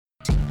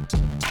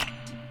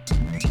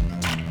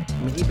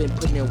He been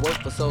putting in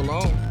work for so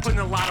long. Putting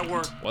a lot of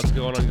work. What's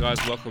going on, guys?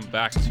 Welcome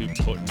back to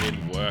Putting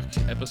in Work,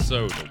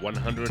 episode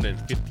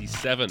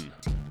 157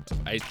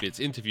 of 8-Bits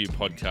Interview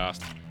Podcast,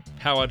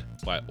 powered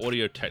by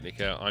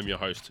Audio-Technica. I'm your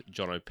host,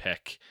 Jono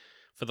Peck.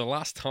 For the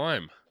last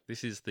time,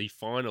 this is the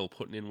final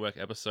Putting in Work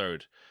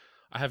episode.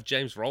 I have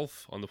James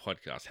Rolfe on the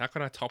podcast. How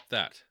can I top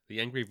that?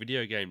 The angry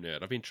video game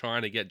nerd. I've been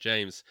trying to get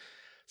James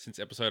since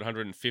episode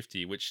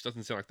 150, which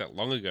doesn't sound like that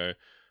long ago,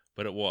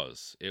 but it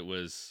was. It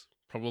was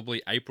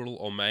probably April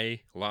or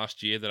May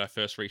last year that I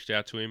first reached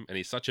out to him, and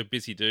he's such a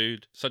busy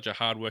dude, such a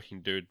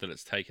hardworking dude, that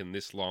it's taken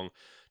this long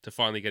to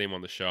finally get him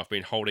on the show. I've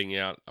been holding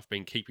out. I've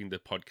been keeping the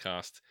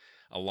podcast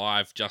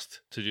alive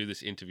just to do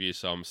this interview,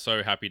 so I'm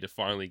so happy to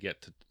finally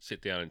get to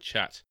sit down and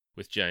chat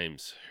with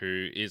James,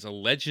 who is a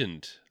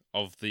legend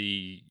of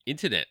the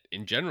internet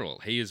in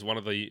general. He is one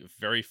of the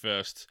very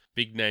first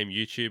big-name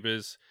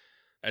YouTubers.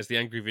 As the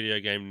angry video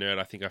game nerd,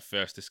 I think I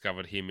first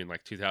discovered him in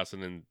like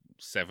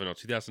 2007 or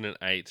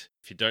 2008.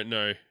 If you don't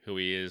know who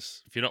he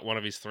is, if you're not one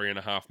of his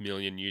 3.5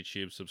 million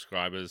YouTube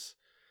subscribers,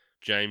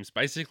 James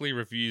basically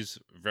reviews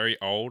very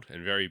old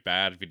and very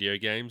bad video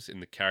games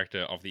in the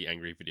character of the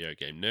angry video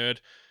game nerd.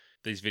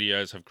 These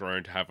videos have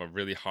grown to have a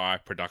really high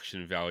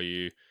production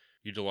value,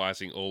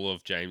 utilizing all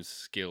of James'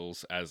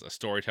 skills as a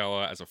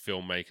storyteller, as a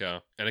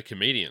filmmaker, and a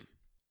comedian.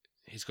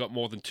 He's got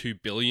more than 2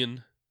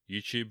 billion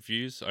YouTube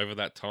views over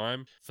that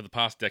time. For the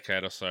past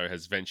decade or so,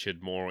 has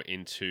ventured more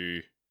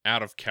into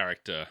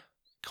out-of-character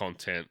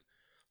content,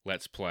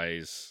 let's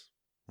plays,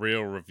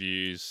 real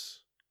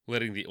reviews,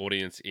 letting the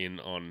audience in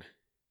on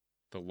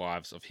the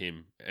lives of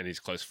him and his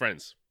close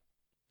friends.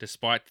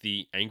 Despite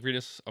the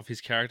angriness of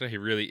his character, he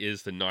really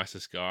is the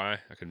nicest guy.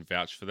 I can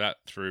vouch for that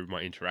through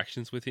my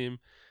interactions with him.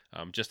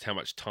 Just how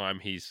much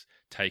time he's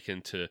taken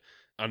to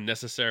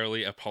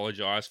unnecessarily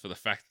apologize for the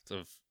fact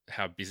of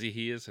how busy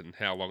he is and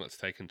how long it's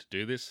taken to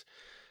do this.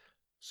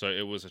 So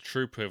it was a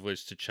true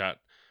privilege to chat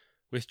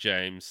with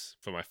James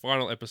for my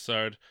final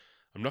episode.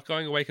 I'm not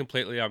going away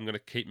completely. I'm going to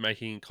keep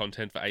making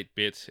content for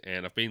 8-Bit,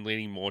 and I've been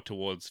leaning more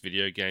towards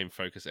video game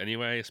focus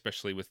anyway,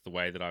 especially with the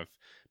way that I've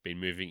been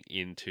moving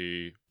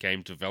into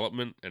game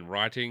development and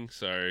writing.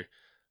 So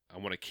I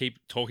want to keep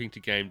talking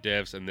to game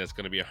devs, and there's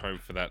going to be a home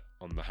for that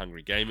on the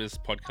Hungry Gamers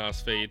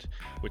podcast feed,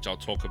 which I'll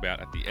talk about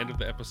at the end of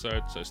the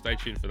episode, so stay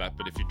tuned for that.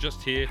 But if you're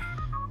just here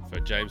for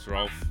James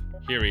Rolfe,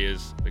 here he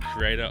is, the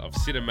creator of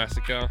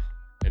Cinemassacre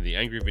and the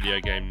angry video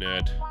game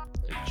nerd.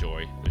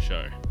 Enjoy the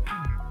show.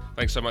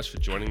 Thanks so much for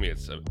joining me.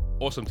 It's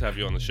awesome to have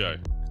you on the show.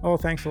 Oh,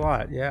 thanks a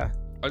lot. Yeah.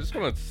 I just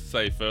want to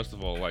say, first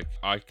of all,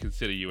 I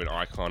consider you an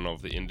icon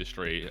of the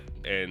industry,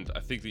 and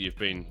I think that you've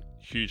been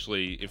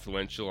hugely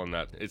influential on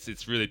that.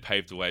 It's really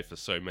paved the way for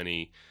so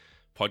many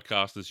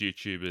podcasters,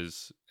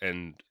 YouTubers,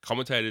 and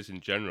commentators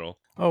in general.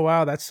 Oh,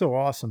 wow. That's so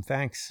awesome.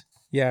 Thanks.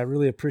 Yeah, I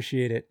really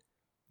appreciate it.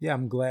 Yeah,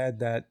 I'm glad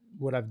that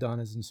what I've done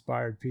has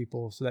inspired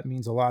people, so that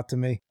means a lot to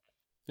me.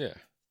 Yeah,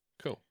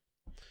 cool.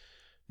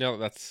 Now that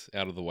that's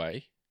out of the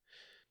way,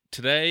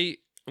 today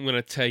I'm going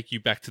to take you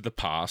back to the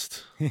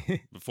past,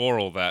 before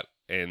all that,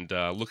 and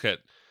look at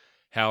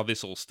how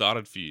this all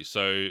started for you.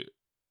 So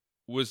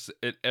was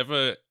it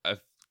ever a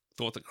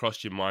thought that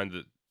crossed your mind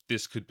that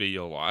this could be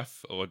your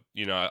life? Or,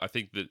 I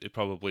think that it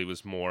probably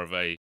was more of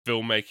a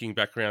filmmaking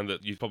background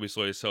that you probably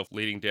saw yourself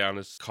leading down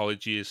as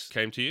college years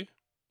came to you?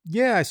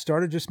 Yeah, I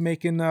started just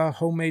making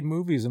homemade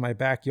movies in my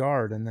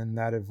backyard, and then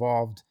that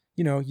evolved.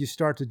 You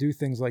start to do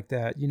things like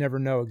that. You never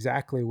know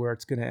exactly where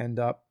it's going to end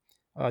up.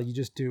 You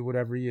just do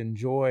whatever you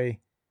enjoy.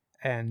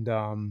 And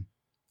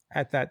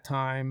at that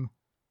time,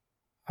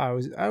 I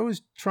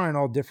was trying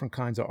all different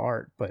kinds of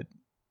art, but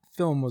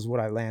film was what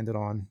I landed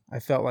on. I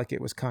felt like it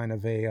was kind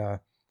of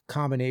a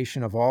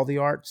combination of all the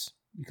arts,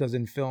 because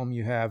in film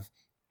you have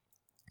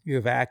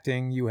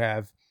acting, you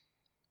have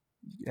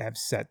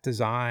set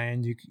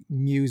design,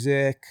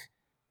 music,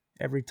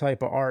 every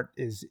type of art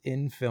is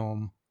in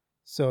film.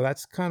 So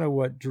that's kind of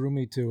what drew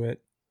me to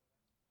it.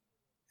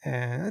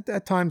 And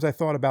at times I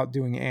thought about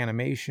doing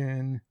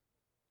animation.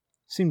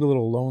 Seemed a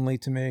little lonely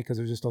to me because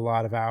it was just a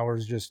lot of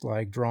hours just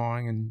like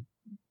drawing and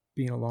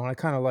being alone. I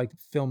kind of like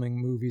filming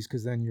movies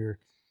because then you're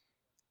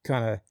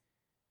kind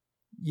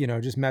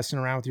of, just messing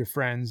around with your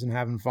friends and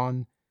having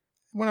fun.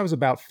 When I was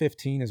about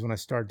 15 is when I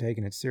started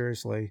taking it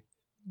seriously.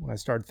 When I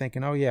started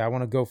thinking, oh yeah, I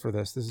want to go for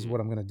this. This is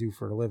what I'm going to do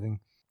for a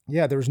living.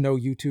 Yeah, there was no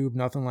YouTube,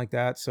 nothing like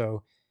that.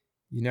 So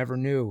you never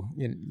knew.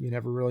 You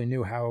never really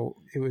knew how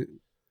it was,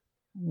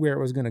 where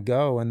it was going to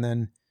go. And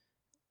then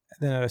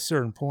at a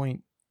certain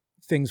point,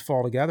 things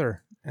fall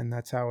together, and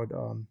that's how it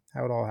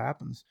all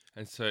happens.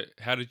 And so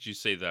how did you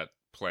see that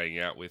playing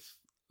out with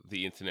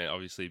the internet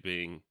obviously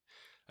being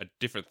a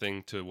different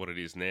thing to what it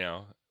is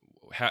now?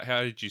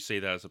 How did you see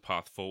that as a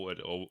path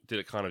forward, or did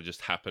it kind of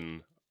just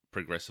happen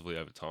progressively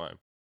over time?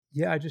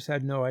 Yeah, I just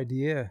had no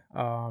idea.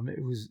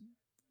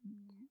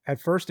 At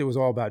first it was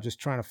all about just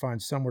trying to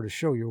find somewhere to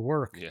show your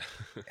work. Yeah.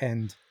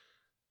 And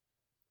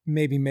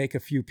maybe make a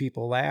few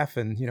people laugh,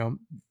 and,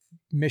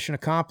 mission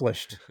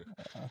accomplished.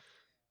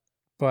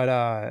 But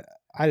I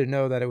didn't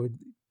know that it would,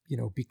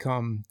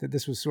 become that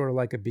this was sort of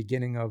like a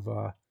beginning of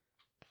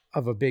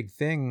of a big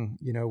thing,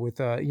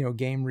 with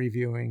game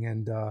reviewing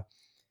and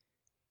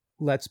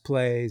let's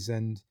plays,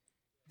 and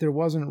there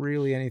wasn't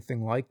really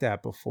anything like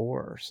that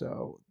before.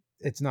 So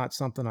it's not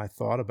something I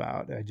thought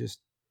about. I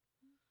just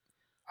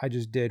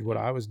did what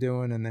I was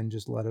doing and then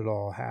just let it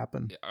all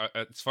happen. Yeah,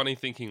 it's funny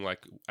thinking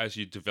like as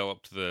you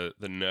developed the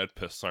nerd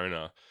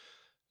persona,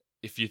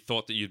 if you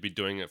thought that you'd be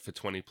doing it for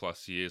 20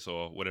 plus years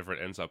or whatever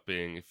it ends up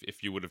being,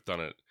 if you would have done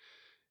it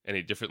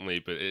any differently,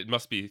 but it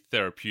must be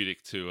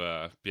therapeutic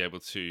to be able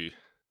to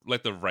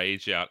let the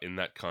rage out in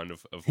that kind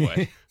of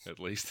way, at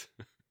least.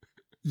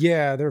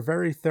 Yeah, they're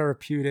very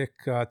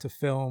therapeutic to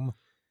film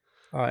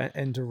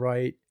and to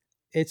write.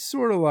 It's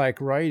sort of like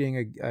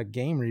writing a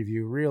game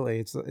review. Really,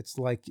 it's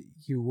like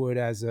you would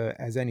as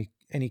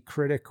any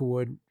critic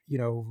would,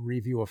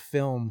 review a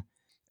film,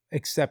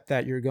 except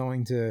that you're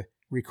going to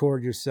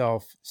record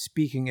yourself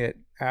speaking it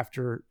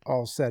after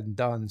all said and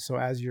done. So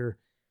as you're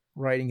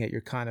writing it,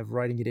 you're kind of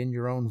writing it in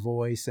your own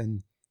voice,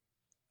 and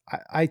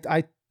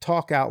I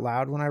talk out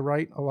loud when I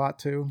write a lot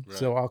too. Right.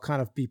 So I'll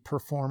kind of be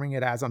performing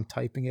it as I'm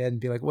typing it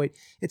and be like, wait,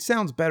 it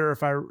sounds better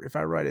if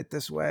I write it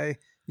this way.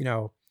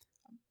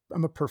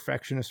 I'm a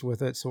perfectionist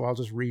with it, so I'll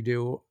just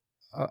redo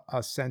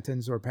a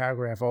sentence or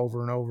paragraph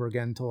over and over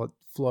again until it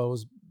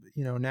flows,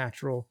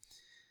 natural.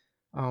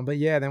 But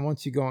yeah, then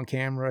once you go on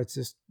camera,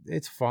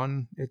 it's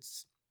fun.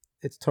 It's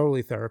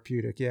totally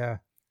therapeutic. Yeah.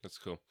 That's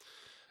cool.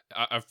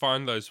 I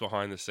find those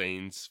behind the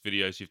scenes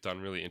videos you've done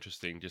really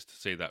interesting just to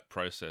see that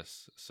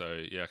process.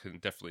 So yeah, I can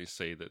definitely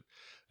see that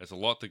there's a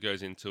lot that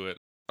goes into it.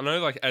 I know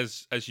like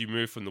as you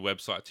move from the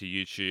website to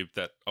YouTube,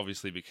 that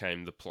obviously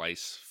became the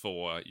place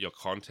for your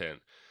content.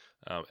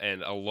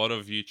 And a lot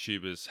of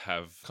YouTubers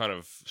have kind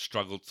of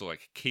struggled to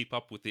like keep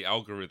up with the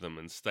algorithm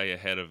and stay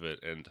ahead of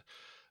it and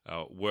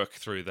work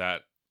through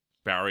that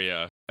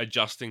barrier,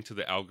 adjusting to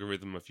the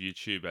algorithm of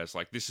YouTube as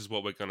like, this is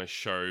what we're going to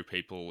show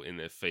people in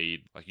their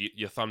feed. Like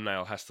your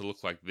thumbnail has to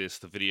look like this,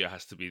 the video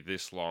has to be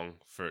this long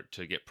for it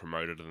to get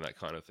promoted and that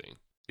kind of thing.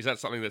 Is that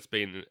something that's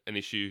been an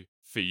issue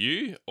for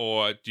you,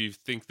 or do you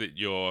think that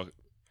your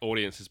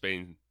audience has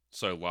been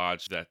so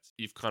large that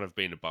you've kind of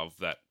been above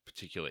that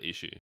particular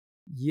issue?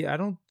 Yeah, I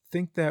don't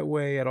think that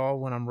way at all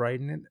when I'm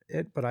writing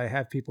it, but I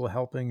have people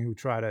helping who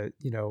try to,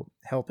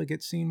 help it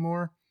get seen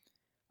more.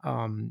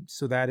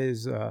 So that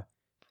is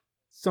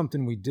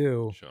something we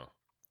do, Sure.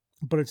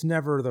 but it's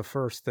never the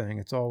first thing.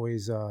 It's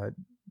always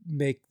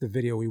make the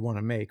video we want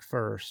to make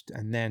first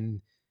and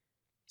then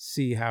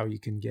see how you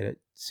can get it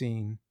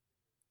seen.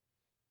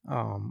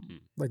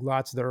 Like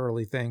lots of the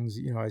early things,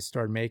 I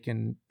started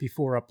making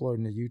before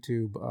uploading to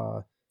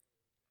YouTube,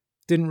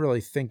 didn't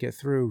really think it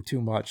through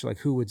too much, like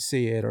who would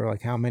see it or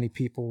like how many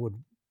people would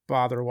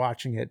bother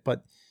watching it.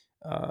 But,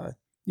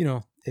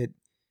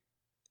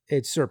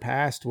 it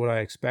surpassed what I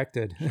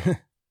expected.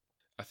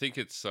 I think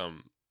it's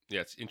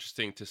it's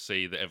interesting to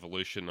see the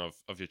evolution of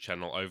your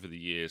channel over the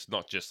years,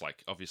 not just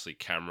like obviously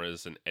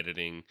cameras and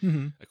editing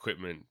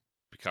equipment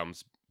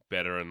becomes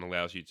better and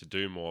allows you to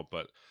do more,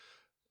 but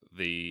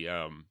the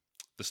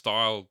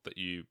style that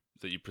you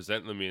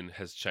present them in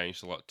has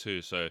changed a lot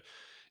too. So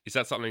is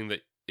that something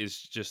that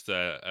is just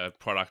a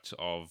product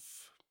of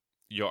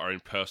your own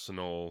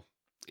personal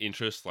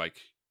interest? Like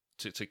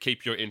to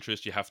keep your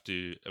interest, you have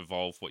to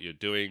evolve what you're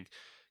doing,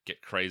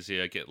 get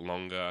crazier, get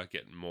longer,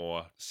 get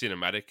more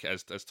cinematic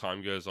as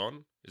time goes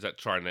on? Is that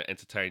trying to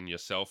entertain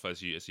yourself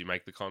as you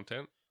make the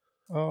content?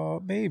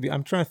 Maybe.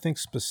 I'm trying to think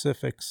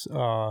specifics.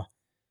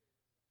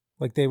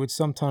 Like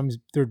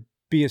there'd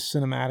be a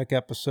cinematic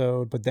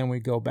episode, but then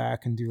we'd go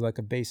back and do like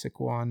a basic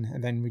one,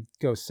 and then we'd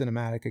go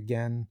cinematic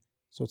again.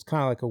 So it's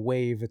kind of like a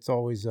wave. It's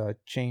always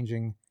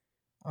changing.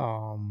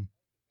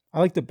 I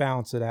like to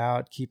balance it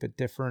out, keep it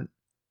different,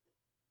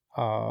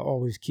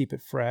 always keep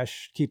it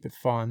fresh, keep it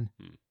fun.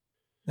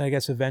 And I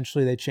guess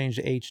eventually they changed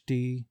to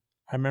HD.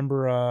 I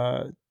remember,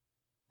 I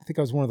think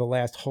I was one of the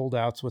last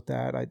holdouts with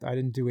that. I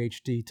didn't do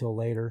HD till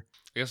later.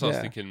 I guess I was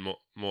thinking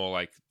more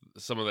like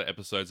some of the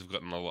episodes have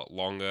gotten a lot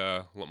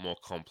longer, a lot more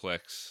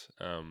complex,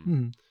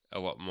 a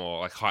lot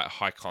more like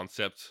high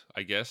concept,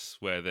 I guess,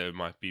 where there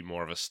might be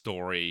more of a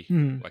story,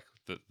 like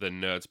the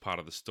nerds part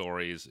of the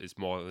story is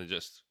more than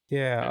just...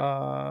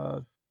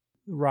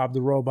 Rob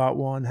the Robot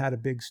one had a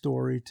big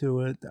story to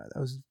it. That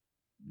was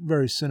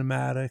very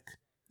cinematic.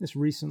 This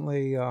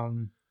recently, I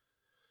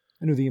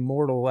knew the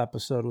Immortal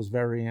episode was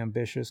very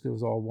ambitious. It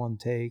was all one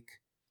take.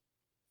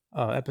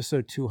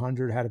 Episode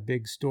 200 had a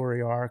big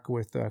story arc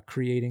with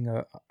creating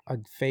a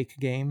fake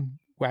game.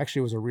 Well,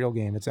 actually, it was a real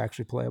game. It's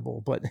actually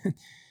playable, but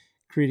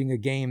creating a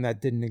game that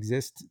didn't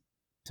exist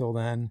till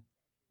then.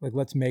 Like,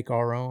 let's make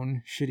our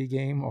own shitty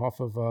game off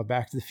of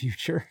Back to the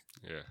Future.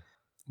 Yeah.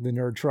 The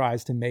nerd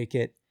tries to make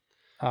it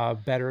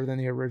better than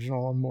the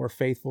original and more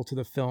faithful to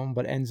the film,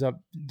 but ends up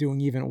doing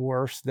even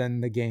worse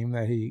than the game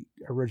that he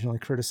originally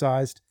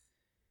criticized.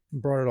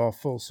 Brought it all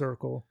full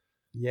circle.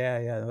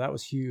 Yeah, that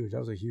was huge. That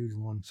was a huge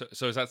one.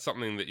 So is that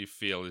something that you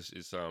feel is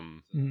it's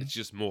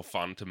just more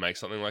fun to make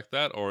something like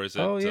that, or is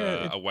it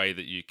a way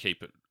that you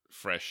keep it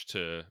fresh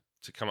to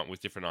come up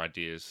with different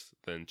ideas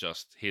than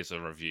just here's a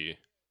review?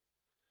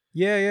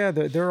 Yeah,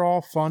 they're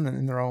all fun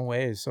in their own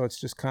ways. So it's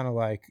just kind of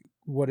like,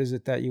 what is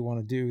it that you want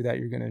to do that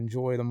you're going to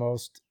enjoy the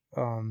most,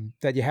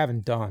 that you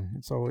haven't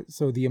done? So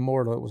the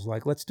Immortal, it was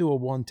like, let's do a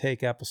one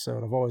take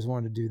episode. I've always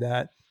wanted to do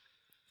that.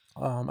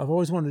 I've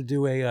always wanted to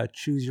do a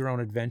choose your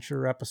own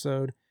adventure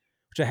episode,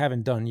 which I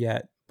haven't done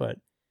yet, but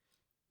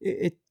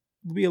it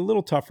would be a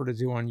little tougher to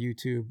do on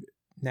YouTube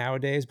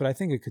nowadays, but I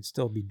think it could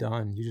still be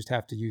done. You just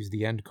have to use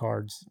the end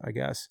cards, I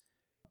guess.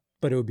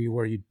 But it would be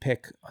where you'd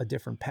pick a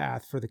different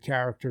path for the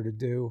character to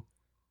do.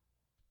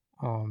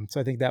 So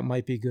I think that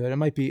might be good. It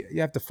might be, you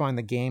have to find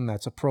the game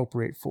that's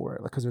appropriate for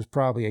it, because there's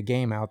probably a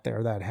game out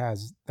there that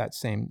has that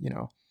same,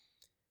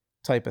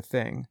 type of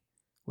thing,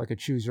 like a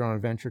choose your own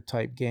adventure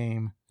type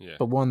game, Yeah.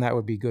 but one that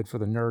would be good for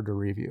the nerd to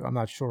review. I'm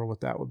not sure what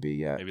that would be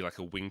yet. Maybe like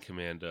a Wing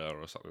Commander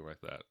or something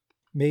like that.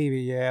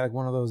 Maybe, yeah, like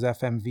one of those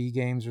FMV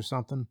games or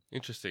something.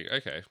 Interesting.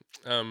 Okay.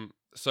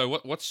 So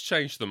what's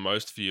changed the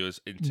most for you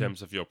in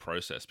terms of your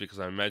process? Because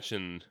I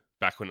imagine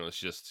back when it was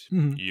just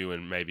you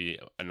and maybe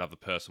another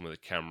person with a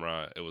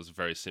camera, it was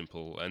very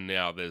simple. And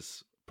now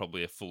there's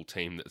probably a full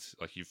team that's,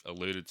 like you've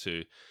alluded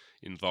to,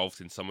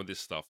 involved in some of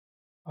this stuff.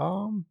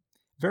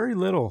 Very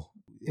little.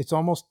 It's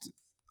almost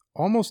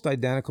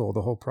identical,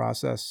 the whole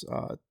process,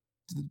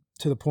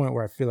 to the point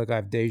where I feel like I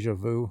have deja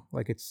vu.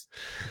 Like it's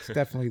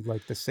definitely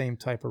like the same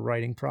type of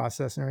writing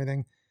process and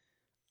everything.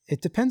 It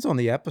depends on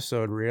the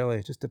episode, really.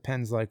 It just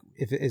depends, like,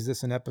 is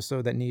this an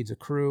episode that needs a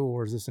crew,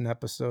 or is this an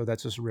episode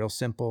that's just real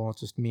simple?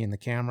 It's just me and the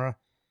camera.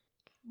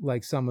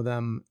 Like some of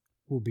them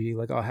will be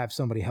like, I'll have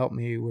somebody help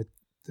me with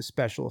the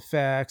special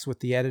effects, with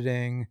the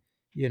editing,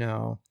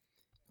 And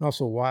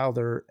also while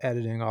they're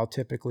editing, I'll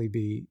typically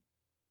be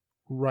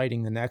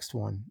writing the next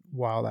one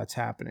while that's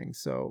happening.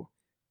 So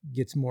it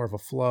gets more of a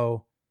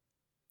flow.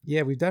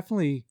 Yeah, we've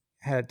definitely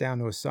had it down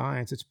to a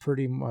science. It's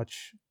pretty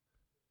much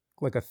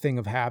like a thing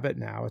of habit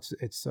now. It's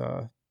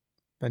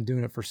been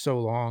doing it for so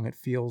long, it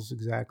feels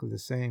exactly the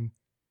same.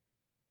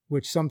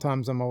 Which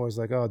sometimes I'm always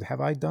like, oh,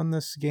 have I done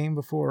this game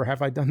before? Or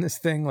have I done this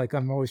thing? Like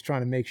I'm always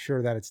trying to make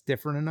sure that it's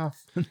different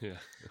enough. Yeah.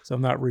 So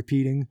I'm not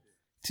repeating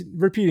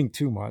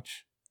too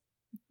much.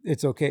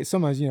 It's okay.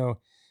 Sometimes,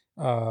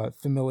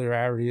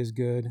 familiarity is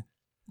good.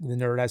 The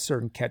nerd has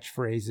certain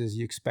catchphrases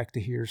you expect to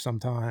hear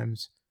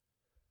sometimes,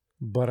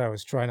 but I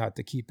always try not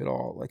to keep it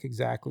all like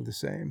exactly the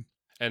same.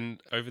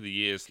 And over the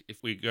years,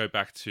 if we go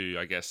back to,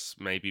 I guess,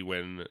 maybe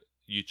when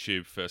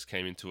YouTube first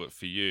came into it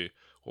for you,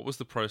 what was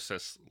the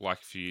process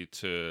like for you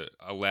to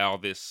allow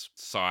this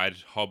side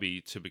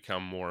hobby to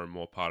become more and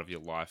more part of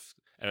your life?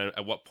 And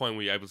at what point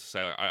were you able to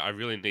say, like, I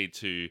really need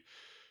to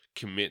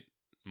commit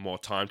more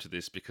time to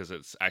this because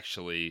it's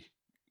actually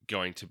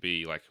going to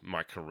be like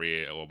my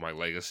career or my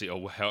legacy,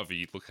 or however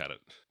you look at it?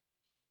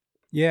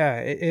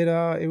 Yeah,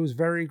 it was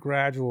very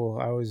gradual.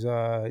 I was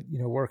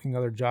working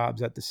other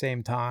jobs at the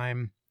same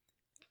time,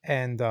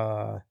 and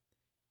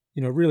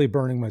really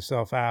burning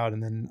myself out.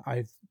 And then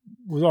I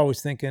was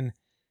always thinking,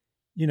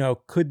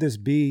 could this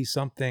be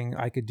something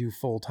I could do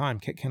full time?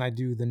 Can I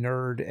do the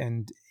nerd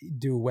and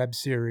do a web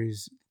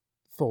series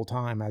full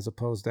time, as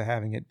opposed to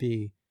having it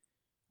be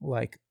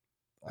like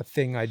a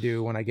thing I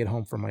do when I get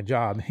home from my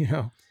job,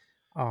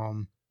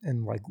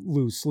 and like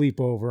lose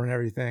sleep over and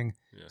everything.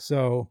 Yeah.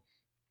 So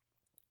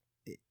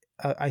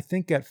I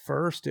think at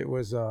first it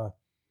was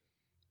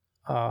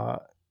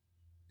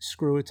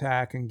Screw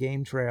Attack and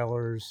game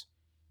trailers.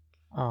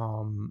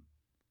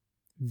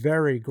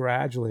 Very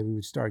gradually we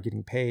would start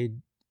getting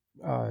paid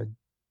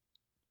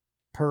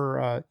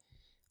per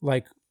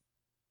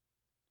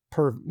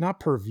not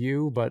per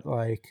view, but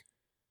like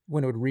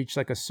when it would reach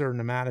like a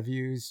certain amount of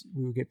views,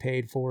 we would get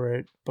paid for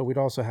it, but we'd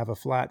also have a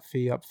flat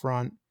fee up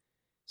front.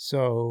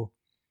 So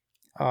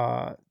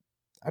I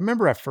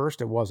remember at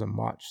first it wasn't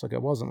much, like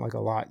it wasn't like a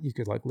lot you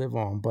could like live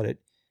on, but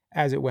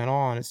as it went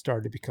on, it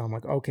started to become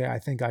like, okay, I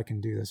think I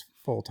can do this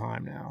full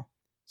time now.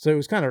 So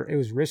it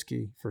was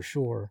risky for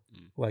sure,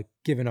 like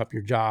giving up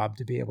your job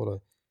to be able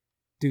to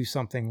do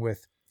something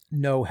with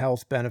no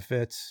health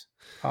benefits,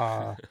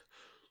 no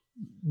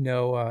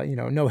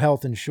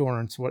health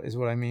insurance, what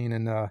I mean,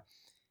 and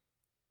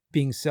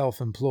being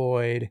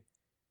self-employed.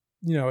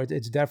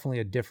 It's definitely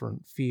a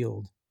different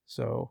field.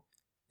 So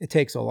it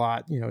takes a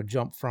lot,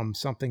 jump from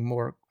something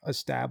more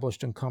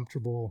established and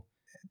comfortable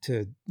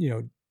to,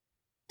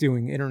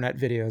 doing internet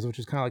videos, which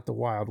is kind of like the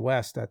Wild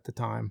West at the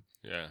time.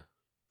 Yeah.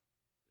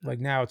 Like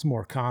now it's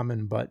more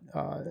common, but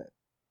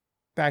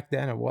back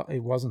then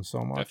it wasn't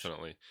so much.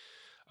 Definitely.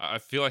 I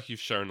feel like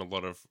you've shown a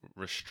lot of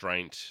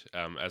restraint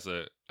as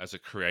a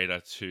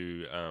creator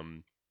to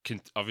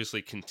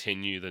obviously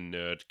continue the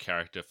nerd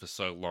character for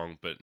so long,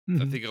 but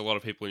I think a lot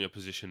of people in your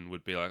position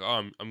would be like,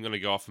 oh, I'm going to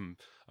go off and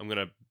I'm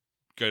going to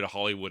go to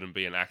Hollywood and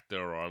be an actor,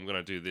 or I'm going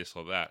to do this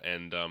or that.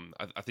 And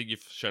I think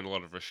you've shown a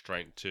lot of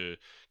restraint to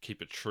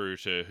keep it true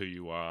to who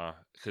you are,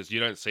 because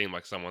you don't seem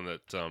like someone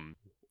that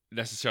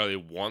necessarily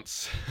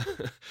wants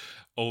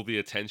all the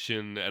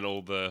attention and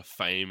all the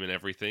fame and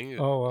everything.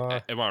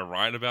 Am I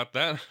right about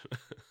that?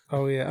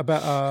 Are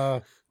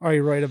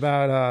you right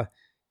about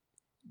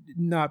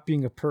not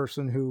being a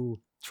person who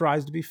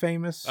tries to be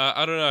famous.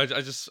 I don't know.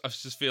 I just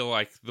feel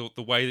like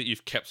the way that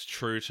you've kept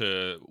true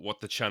to what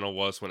the channel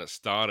was when it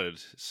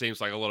started seems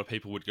like a lot of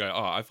people would go,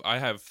 "Oh, I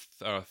have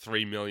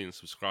 3 million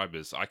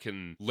subscribers. I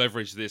can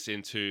leverage this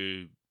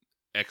into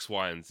X,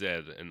 Y, and Z,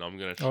 and I'm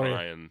gonna Oh, yeah.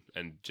 try and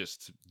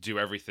just do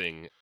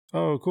everything."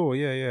 Oh, cool.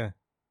 Yeah, yeah.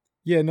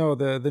 Yeah, no,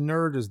 the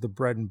nerd is the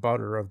bread and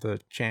butter of the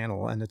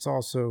channel, and it's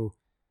also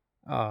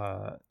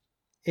uh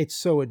it's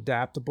so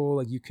adaptable.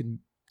 Like you can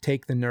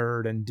take the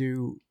nerd and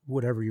do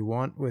whatever you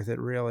want with it,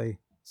 really.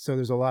 So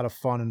there's a lot of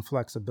fun and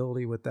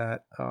flexibility with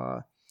that.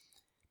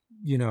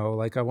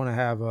 Like I want to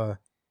have a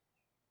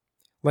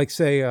like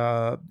say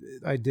I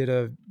did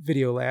a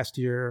video last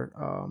year,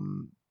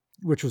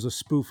 which was a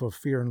spoof of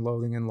Fear and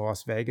Loathing in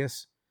Las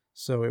Vegas.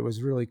 So it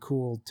was really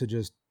cool to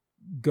just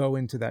go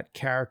into that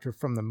character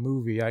from the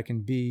movie. I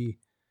can be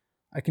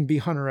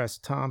Hunter S.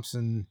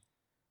 Thompson,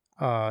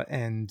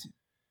 and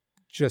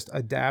just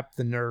adapt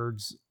the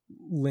nerd's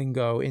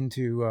lingo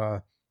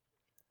into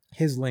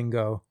his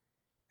lingo,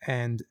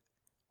 and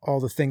all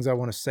the things I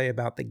want to say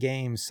about the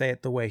game, say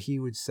it the way he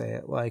would say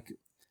it. Like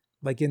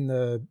in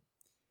the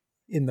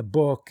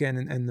book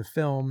and the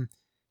film,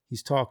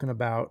 he's talking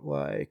about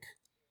like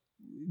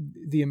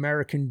the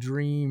American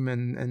dream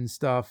and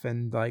stuff,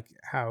 and like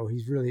how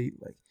he's really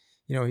like,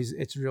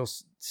 it's real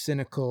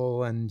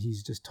cynical, and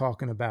he's just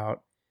talking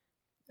about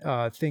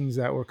things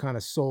that were kind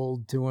of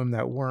sold to him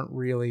that weren't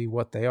really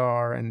what they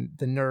are. And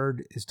the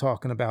nerd is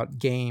talking about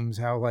games,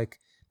 how like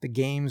the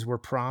games were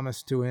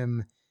promised to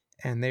him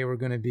and they were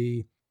going to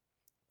be,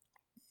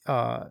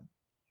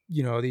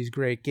 these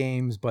great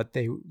games, but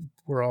they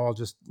were all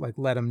just like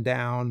let him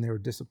down. They were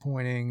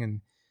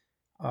disappointing.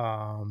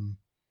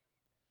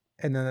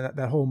 And then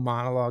that whole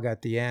monologue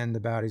at the end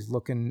about he's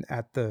looking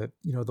at the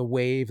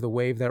wave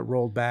that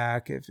rolled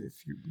back. If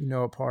you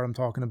know what part I'm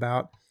talking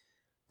about,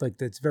 like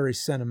that's very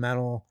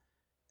sentimental,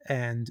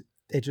 and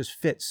it just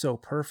fits so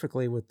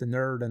perfectly with the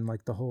nerd and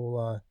like the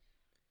whole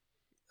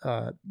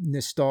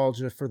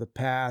nostalgia for the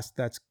past.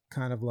 That's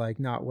kind of like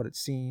not what it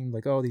seemed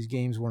like. Oh, these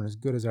games weren't as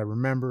good as I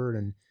remembered,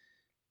 and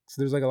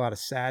so there's like a lot of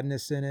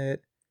sadness in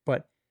it.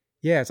 But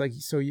yeah, it's like,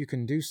 so you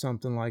can do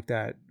something like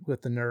that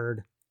with the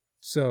nerd,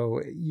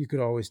 so you could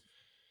always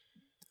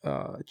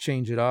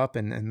change it up,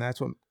 and that's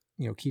what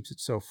keeps it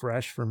so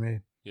fresh for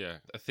me. Yeah,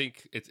 I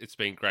think it's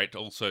been great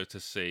also to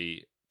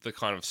see the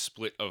kind of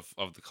split of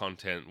the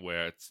content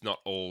where it's not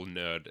all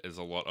nerd, as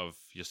a lot of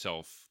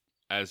yourself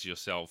as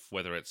yourself,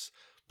 whether it's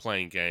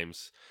playing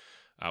games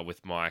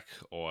with Mike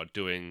or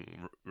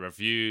doing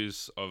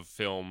reviews of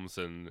films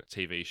and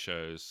TV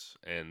shows,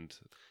 and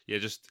yeah,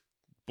 just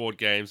board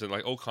games and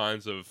like all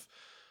kinds of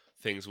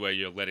things where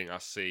you're letting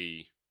us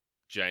see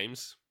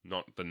James,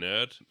 not the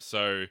nerd.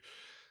 So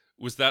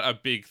was that a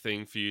big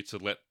thing for you to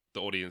let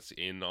the audience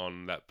in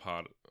on that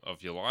part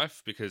of your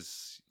life?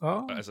 Because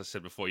as I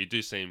said before, you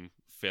do seem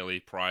fairly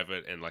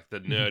private, and like the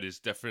nerd is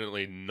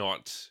definitely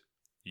not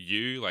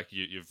you. Like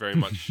you're very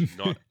much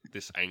not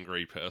this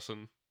angry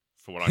person,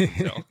 for what I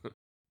can tell.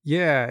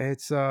 Yeah,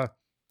 it's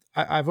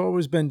I've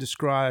always been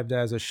described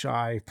as a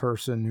shy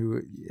person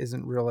who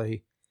isn't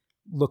really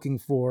looking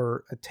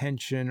for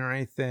attention or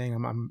anything.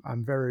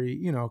 I'm very,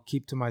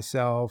 keep to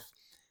myself.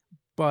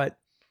 But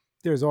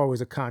there's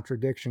always a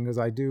contradiction, because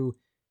I do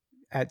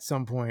at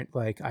some point,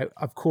 like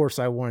of course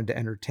I wanted to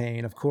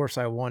entertain. Of course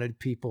I wanted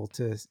people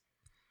to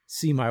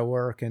see my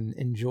work and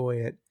enjoy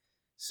it.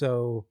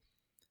 So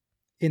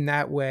in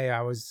that way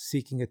I was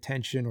seeking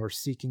attention or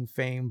seeking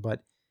fame,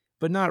 but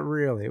not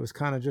really. It was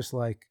kind of just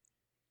like,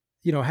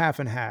 half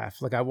and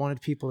half. Like I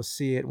wanted people to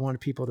see it,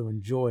 wanted people to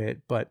enjoy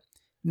it, but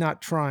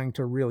not trying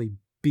to really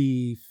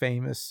be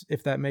famous,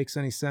 if that makes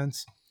any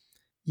sense.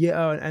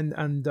 Yeah,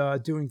 and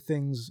doing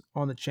things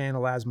on the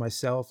channel as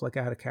myself, like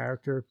I had a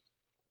character.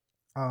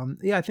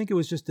 Yeah, I think it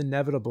was just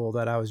inevitable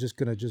that I was just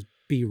gonna just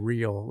be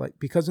real, like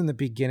because in the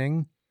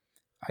beginning,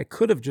 I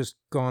could have just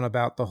gone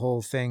about the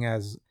whole thing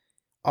as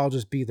I'll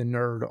just be the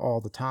nerd all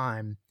the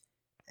time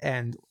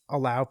and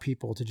allow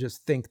people to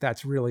just think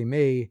that's really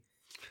me.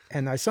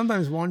 And I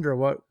sometimes wonder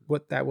what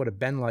that would have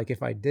been like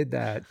if I did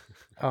that,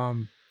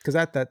 because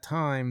at that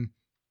time,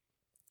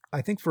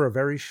 I think for a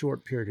very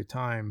short period of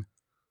time,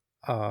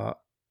 uh,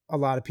 a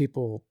lot of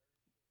people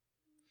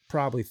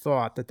probably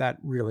thought that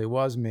really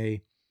was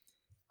me.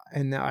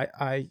 And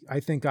I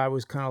think I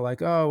was kind of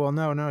like, oh, well,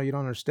 no, you don't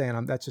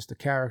understand. That's just a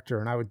character.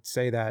 And I would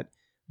say that.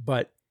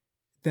 But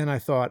then I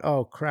thought,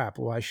 oh, crap.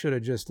 Well, I should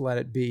have just let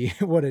it be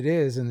what it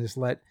is and just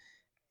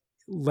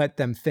let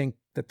them think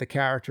that the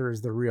character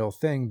is the real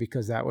thing,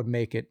 because that would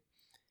make it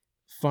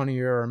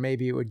funnier, or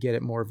maybe it would get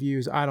it more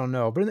views. I don't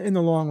know. But in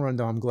the long run,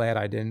 though, I'm glad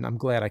I didn't. I'm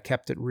glad I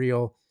kept it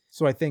real.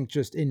 So I think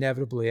just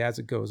inevitably as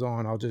it goes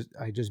on,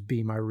 I just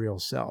be my real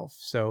self.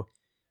 So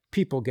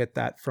people get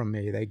that from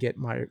me. They get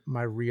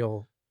my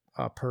real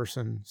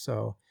person.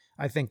 So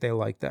I think they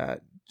like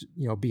that,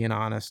 being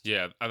honest.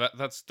 Yeah,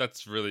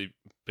 that's really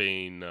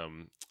been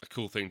a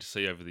cool thing to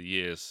see over the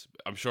years.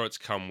 I'm sure it's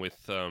come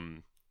with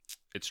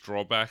its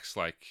drawbacks,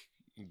 like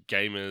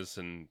gamers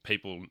and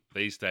people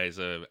these days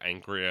are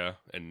angrier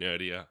and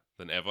nerdier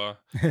than ever.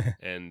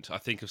 And I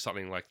think of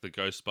something like the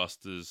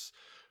Ghostbusters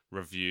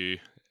review,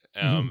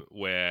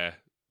 where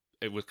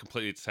it was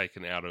completely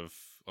taken out of.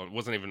 Well, it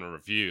wasn't even a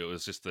review; it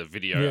was just a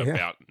video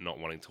about not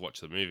wanting to watch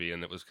the movie,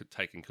 and it was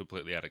taken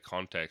completely out of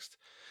context.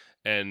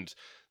 And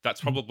that's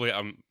probably,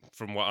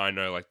 from what I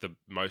know, like the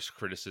most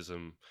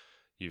criticism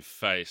you've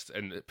faced,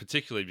 and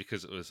particularly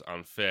because it was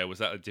unfair. Was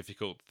that a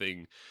difficult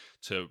thing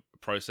to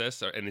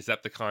process? And is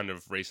that the kind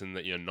of reason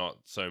that you're not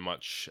so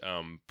much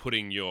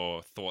putting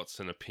your thoughts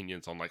and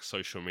opinions on like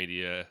social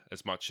media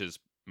as much as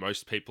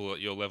most people at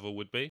your level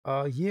would be?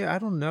 Yeah, I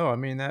don't know. I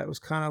mean, that was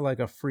kind of like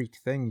a freak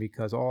thing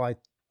because I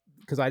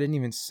didn't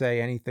even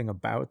say anything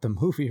about the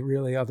movie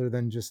really, other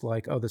than just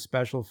like, oh, the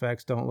special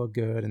effects don't look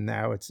good, and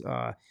now it's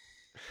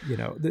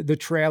the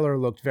trailer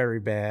looked very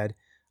bad,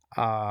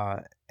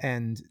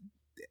 and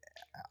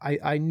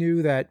I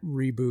knew that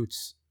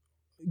reboots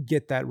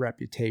get that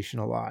reputation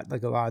a lot.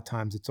 Like a lot of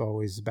times, it's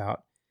always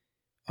about,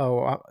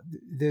 oh,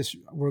 this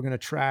we're gonna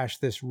trash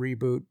this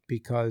reboot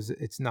because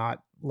it's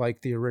not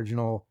like the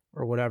original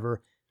or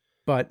whatever.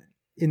 But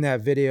in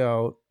that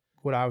video,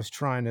 what I was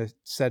trying to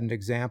set an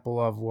example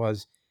of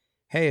was,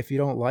 hey, if you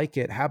don't like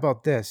it, how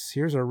about this?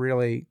 Here's a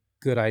really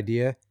good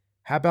idea.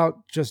 How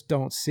about just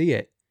don't see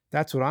it?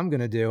 That's what I'm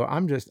going to do.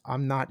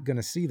 I'm not going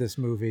to see this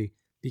movie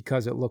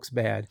because it looks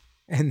bad.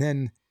 And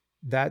then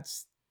that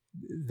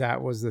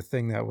was the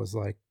thing that was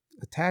like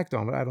attacked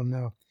on, but I don't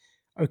know.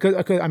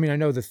 I mean, I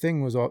know the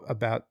thing was all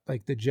about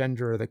like the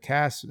gender of the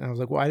cast, and I was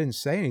like, well, I didn't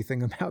say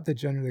anything about the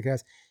gender of the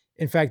cast.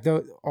 In fact,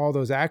 all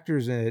those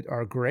actors in it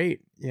are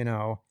great.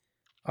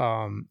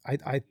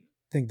 I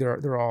think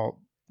they're all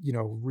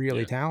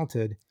really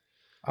talented.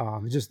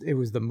 It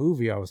was the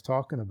movie I was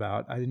talking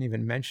about. I didn't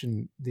even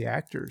mention the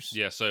actors.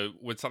 Yeah. So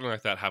when something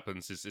like that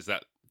happens, is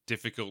that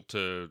difficult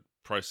to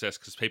process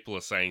because people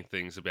are saying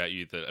things about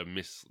you that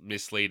are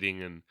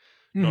misleading and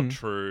not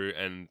true?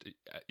 And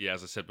yeah,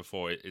 as I said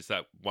before, is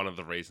that one of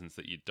the reasons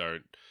that you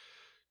don't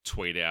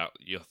tweet out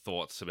your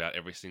thoughts about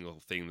every single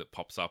thing that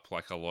pops up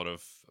like a lot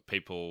of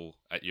people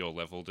at your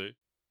level do?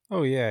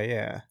 Oh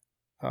yeah.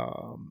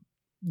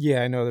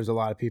 Yeah, I know there's a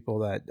lot of people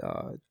that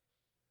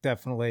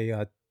definitely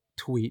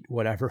tweet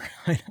whatever.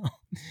 I know.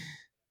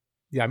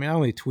 Yeah, I mean, I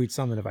only tweet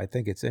something if I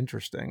think it's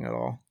interesting at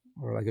all,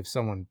 or like if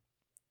someone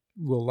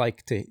will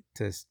like to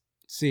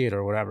see it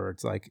or whatever.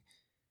 It's like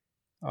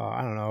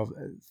I don't know,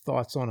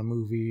 thoughts on a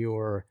movie,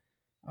 or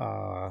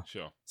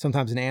Sure.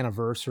 sometimes an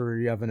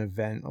anniversary of an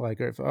event, like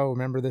if, oh,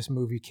 remember this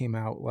movie came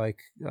out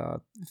like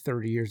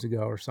 30 years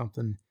ago or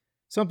something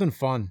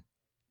fun.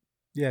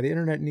 Yeah, the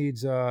internet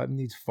needs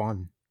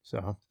fun.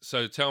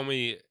 So tell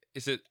me,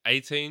 is it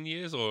 18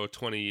 years or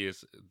 20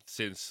 years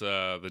since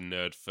the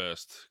nerd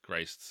first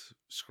graced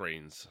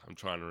screens? I'm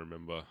trying to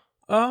remember.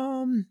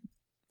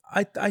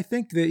 I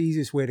think the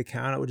easiest way to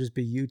count it would just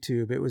be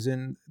YouTube. It was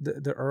in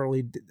the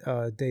early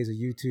days of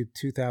YouTube,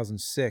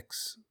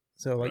 2006.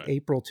 So like Right.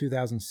 April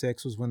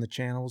 2006 was when the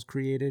channel was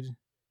created,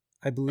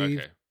 I believe.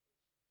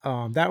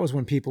 Okay. That was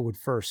when people would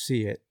first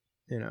see it.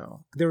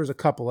 There was a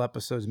couple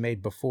episodes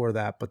made before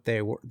that, but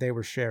they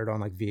were shared on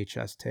like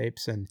VHS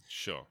tapes and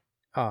Sure.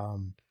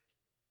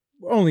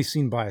 only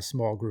seen by a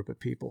small group of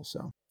people.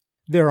 So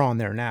they're on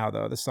there now,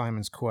 though, the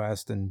Simon's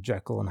Quest and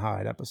Jekyll and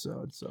Hyde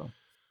episodes. So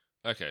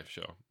Okay,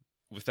 sure.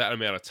 With that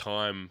amount of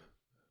time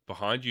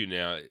behind you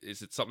now,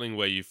 is it something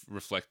where you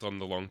reflect on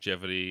the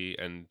longevity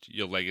and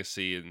your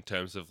legacy in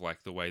terms of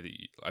like the way that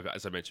you,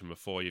 as I mentioned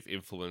before, you've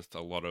influenced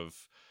a lot of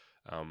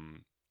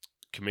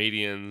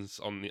comedians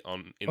in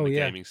the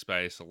gaming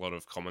space, a lot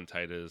of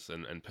commentators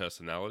and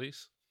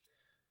personalities?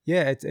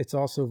 yeah, it's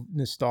also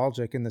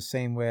nostalgic in the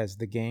same way as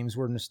the games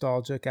were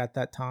nostalgic at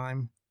that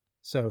time.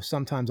 So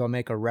sometimes I'll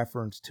make a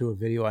reference to a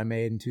video I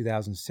made in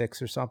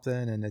 2006 or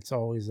something, and it's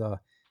always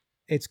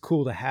it's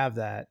cool to have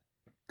that,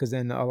 because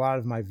then a lot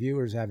of my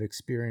viewers have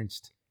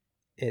experienced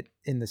it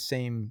in the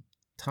same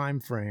time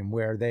frame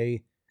where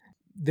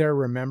they're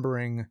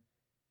remembering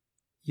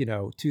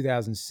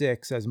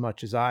 2006 as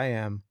much as I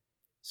am.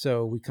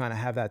 So we kind of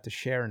have that to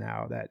share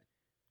now that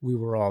we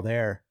were all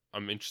there.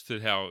 I'm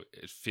interested how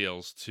it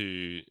feels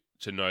to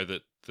know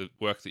that the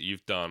work that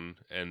you've done,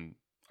 and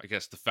I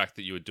guess the fact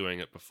that you were doing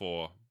it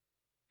before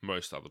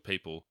most other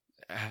people,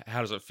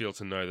 how does it feel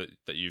to know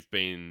that you've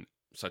been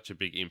such a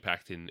big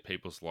impact in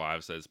people's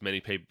lives, as many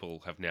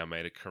people have now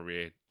made a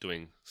career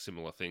doing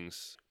similar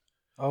things?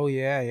 Oh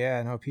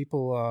yeah. No,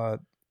 people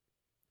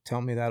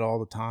tell me that all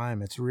the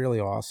time. It's really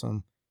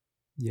awesome.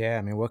 Yeah,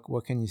 I mean,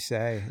 what can you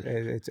say?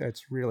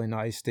 It's really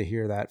nice to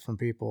hear that from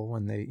people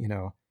when they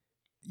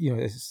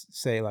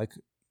say like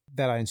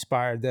that I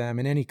inspired them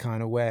in any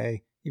kind of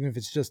way, even if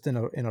it's just in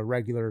a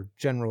regular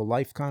general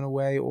life kind of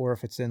way, or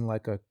if it's in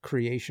like a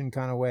creation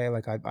kind of way,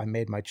 like I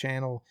made my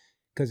channel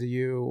because of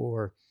you,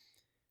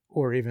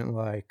 or even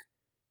like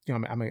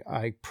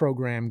I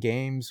program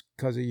games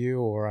because of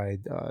you, or I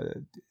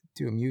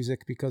do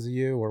music because of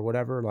you, or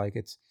whatever. Like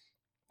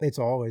it's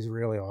always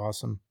really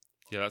awesome.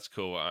 Yeah, that's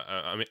cool.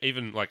 I mean,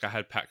 even like I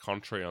had Pat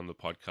Contry on the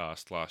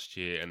podcast last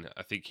year, and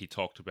I think he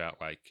talked about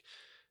like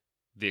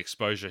the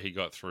exposure he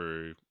got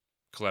through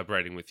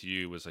collaborating with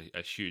you was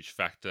a huge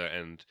factor.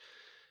 And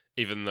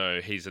even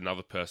though he's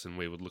another person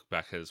we would look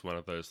back as one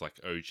of those like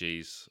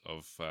OGs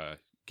of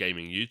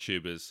gaming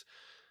YouTubers,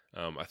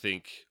 I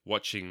think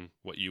watching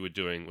what you were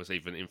doing was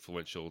even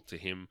influential to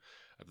him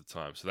at the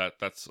time. So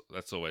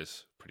that's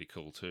always pretty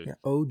cool too. Yeah,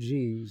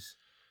 OGs.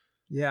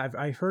 Yeah,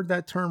 I heard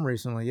that term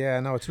recently. Yeah,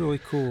 no, it's really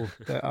cool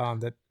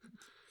that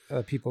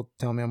people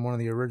tell me I'm one of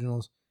the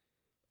originals.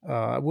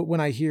 When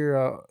I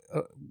hear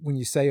when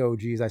you say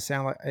OGs, it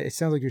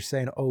sounds like you're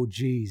saying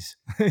OGs.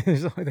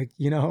 It's like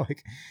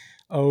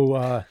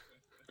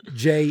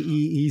J E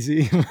E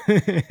Z.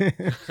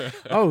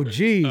 Oh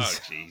geez. Oh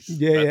geez.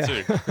 Yeah, that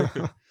yeah.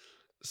 too.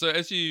 So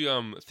as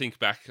you think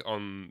back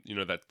on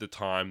that the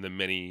time, the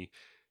many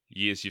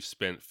years you've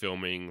spent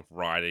filming,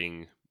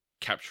 writing,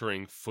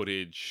 capturing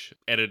footage,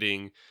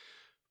 editing,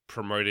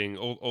 promoting,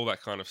 all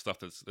that kind of stuff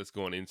that's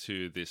gone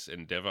into this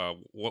endeavor,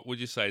 what would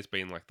you say has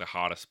been like the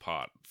hardest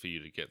part for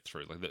you to get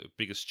through, like the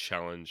biggest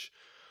challenge,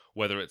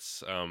 whether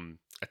it's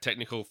a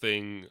technical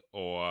thing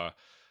or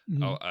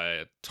Mhm.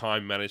 a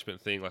time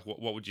management thing? Like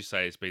what would you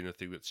say has been the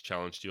thing that's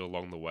challenged you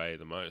along the way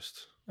the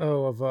most?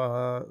 Oh, of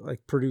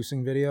like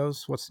producing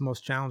videos. What's the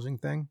most challenging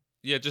thing?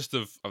 Yeah, just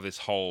of this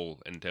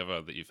whole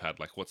endeavor that you've had,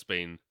 like what's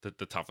been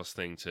the toughest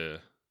thing to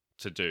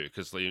do?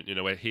 Because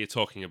we're here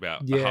talking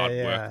about the Yeah, hard work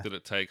yeah. that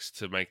it takes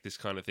to make this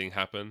kind of thing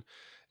happen,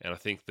 and I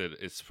think that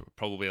it's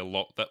probably a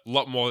lot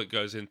more that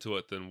goes into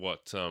it than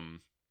what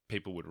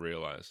people would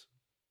realize.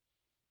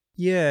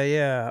 Yeah,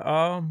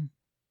 yeah.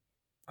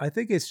 I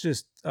think it's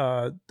just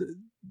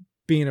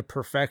being a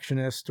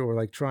perfectionist, or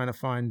like trying to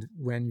find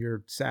when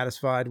you're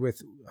satisfied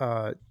with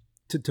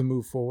to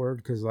move forward,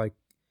 because like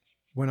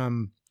when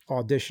I'm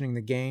auditioning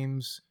the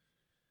games,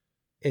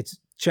 it's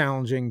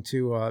challenging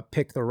to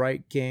pick the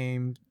right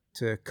game,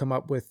 to come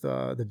up with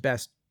the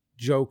best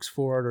jokes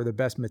for it or the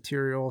best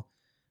material.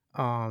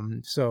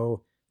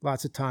 So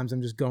lots of times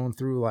I'm just going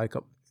through like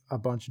a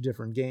bunch of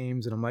different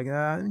games, and I'm like,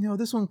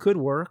 this one could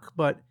work,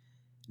 but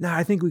nah,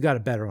 I think we got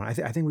a better one. I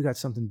think we got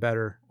something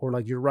better. Or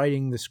like you're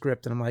writing the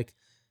script, and I'm like,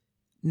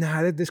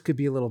 nah, this could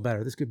be a little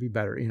better. This could be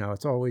better.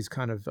 It's always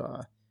kind of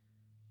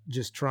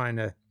just trying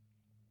to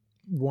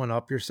one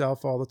up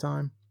yourself all the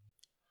time.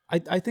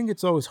 I think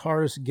it's always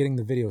hardest getting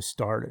the video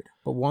started,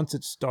 but once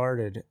it's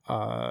started,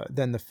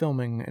 then the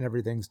filming and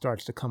everything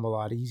starts to come a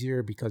lot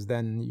easier, because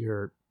then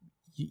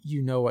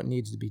you know what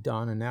needs to be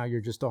done, and now you're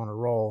just on a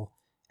roll,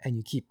 and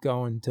you keep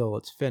going until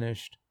it's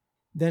finished.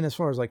 Then as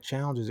far as like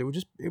challenges, it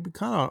would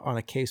kind of on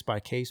a case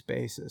by case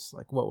basis,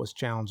 like what was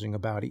challenging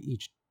about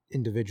each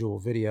individual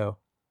video.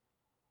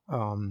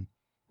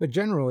 But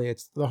generally,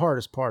 it's the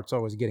hardest part's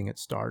always getting it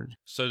started.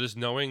 So does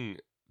knowing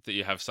that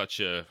you have such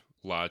a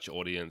large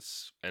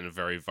audience and a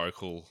very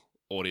vocal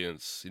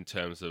audience in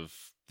terms of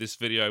this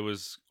video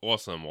was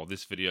awesome or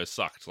this video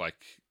sucked,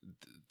 like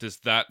does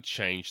that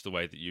change the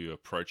way that you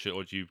approach it,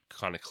 or do you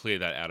kind of clear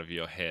that out of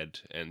your head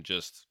and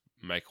just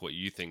make what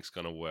you think's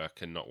going to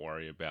work and not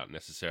worry about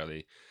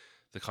necessarily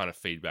the kind of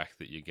feedback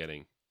that you're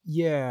getting?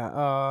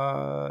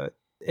 Yeah,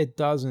 it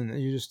doesn't.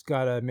 You just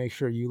gotta make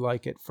sure you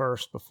like it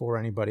first before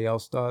anybody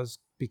else does,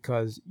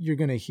 because you're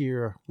gonna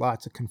hear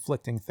lots of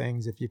conflicting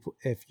things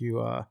if you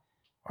are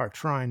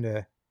trying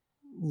to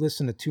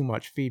listen to too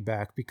much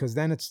feedback, because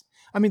then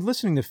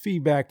listening to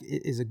feedback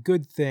is a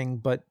good thing,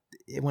 but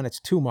when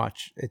it's too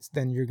much,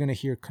 then you're gonna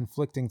hear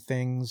conflicting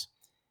things,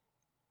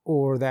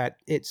 or that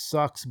it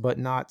sucks, but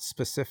not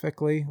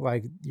specifically.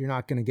 Like you're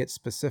not gonna get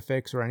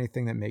specifics or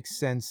anything that makes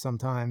sense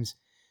sometimes.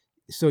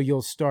 So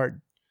you'll start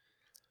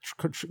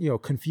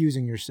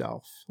confusing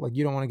yourself. Like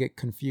you don't want to get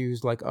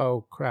confused, like,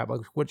 oh crap,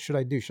 like what should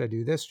I do? Should I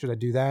do this? Should I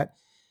do that?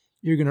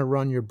 You're going to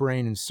run your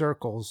brain in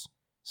circles.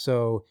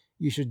 So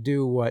you should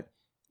do what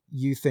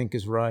you think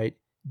is right.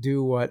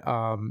 Do what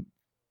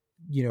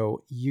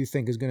you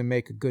think is going to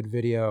make a good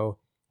video.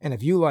 And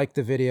if you like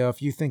the video,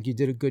 if you think you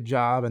did a good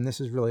job and this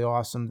is really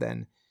awesome,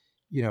 then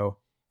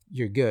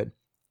you're good.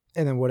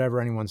 And then whatever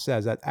anyone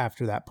says that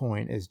after that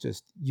point is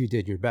just you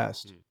did your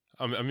best.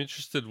 I'm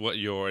interested what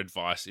your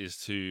advice is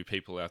to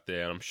people out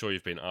there, and I'm sure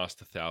you've been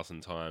asked 1,000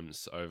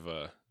 times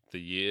over the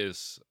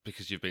years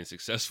because you've been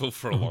successful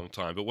for a long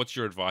time. But what's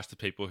your advice to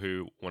people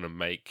who want to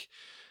make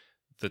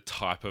the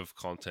type of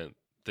content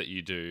that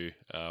you do,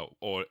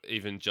 or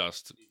even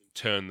just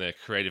turn their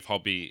creative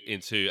hobby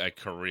into a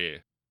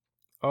career?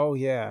 Oh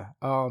yeah.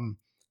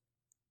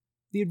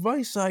 The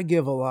advice I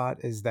give a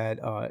lot is that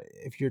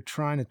if you're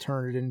trying to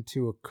turn it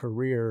into a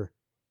career,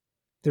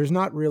 there's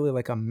not really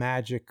like a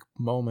magic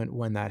moment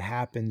when that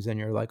happens and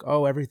you're like,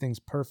 oh, everything's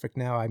perfect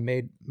now. I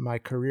made my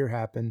career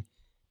happen,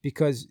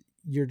 because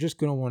you're just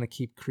going to want to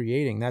keep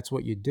creating. That's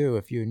what you do.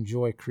 If you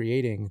enjoy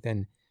creating,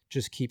 then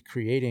just keep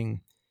creating.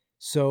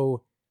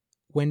 So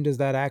when does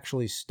that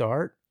actually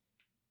start?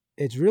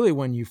 It's really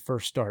when you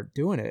first start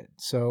doing it.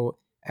 So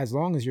as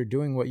long as you're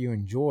doing what you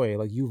enjoy,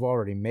 like you've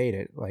already made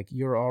it, like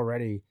you're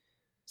already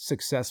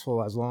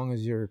successful, as long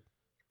as you're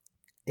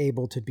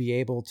able to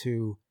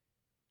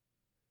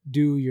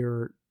do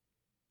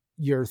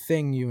your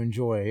thing you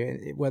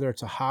enjoy, whether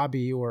it's a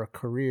hobby or a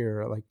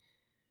career. Like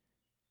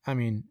I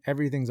mean,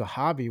 everything's a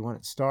hobby when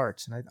it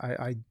starts. And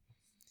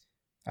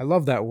I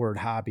love that word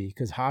hobby,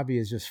 because hobby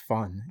is just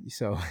fun.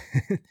 So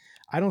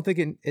I don't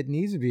think it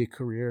needs to be a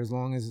career, as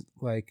long as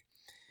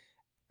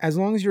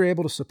you're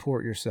able to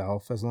support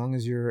yourself, as long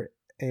as you're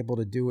able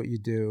to do what you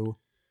do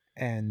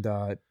and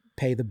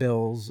pay the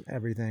bills,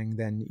 everything,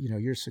 then,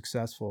 you're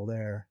successful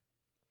there.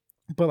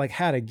 But like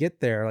how to get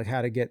there, like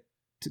how to get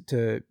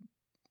to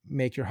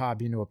make your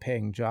hobby into a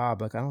paying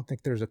job, like I don't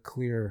think there's a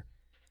clear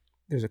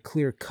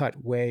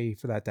cut way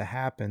for that to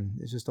happen.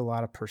 It's just a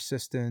lot of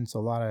persistence, a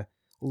lot of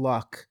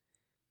luck.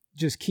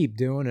 Just keep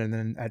doing it, and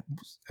then at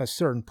a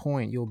certain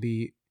point you'll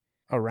be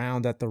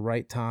around at the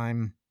right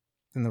time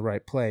in the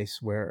right place,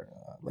 where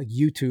like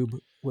YouTube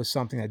was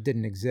something that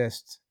didn't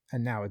exist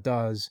and now it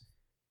does.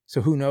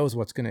 So who knows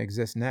what's going to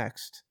exist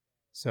next?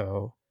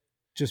 So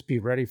just be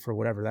ready for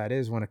whatever that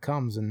is when it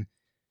comes, and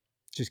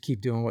just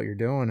keep doing what you're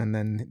doing, and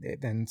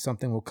then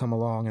something will come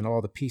along and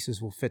all the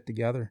pieces will fit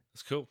together.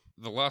 That's cool.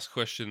 The last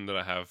question that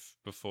I have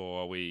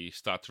before we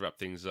start to wrap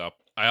things up,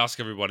 I ask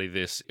everybody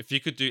this. If you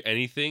could do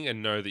anything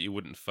and know that you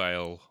wouldn't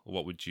fail,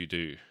 what would you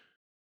do?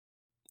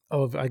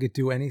 Oh, if I could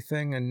do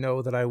anything and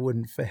know that I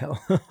wouldn't fail.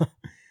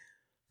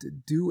 To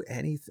do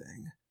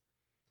anything.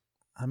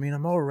 I mean,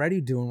 I'm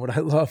already doing what I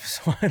love,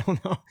 so I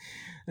don't know.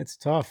 It's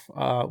tough.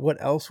 What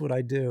else would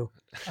I do?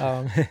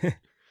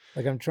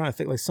 Like I'm trying to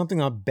think, like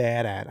something I'm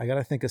bad at. I got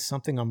to think of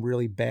something I'm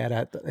really bad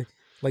at,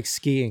 like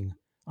skiing.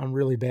 I'm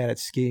really bad at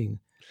skiing.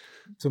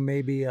 So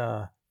maybe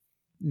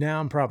now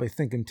I'm probably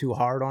thinking too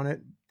hard on it,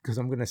 because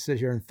I'm going to sit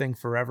here and think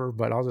forever,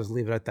 but I'll just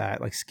leave it at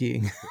that, like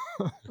skiing.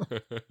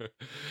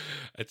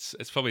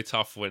 It's probably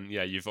tough when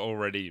you've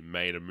already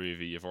made a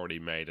movie, you've already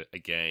made a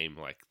game.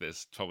 Like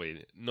there's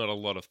probably not a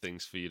lot of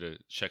things for you to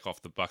check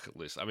off the bucket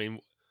list. I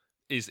mean,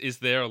 is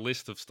there a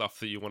list of stuff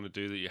that you want to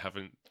do that you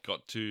haven't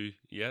got to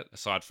yet,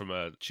 aside from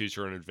a choose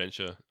your own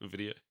adventure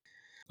video?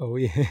 Oh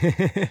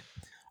yeah.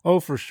 Oh,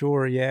 for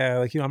sure. Yeah.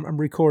 Like, I'm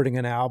recording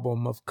an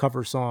album of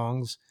cover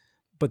songs,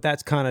 but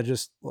that's kind of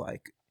just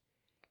like,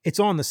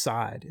 it's on the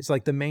side. It's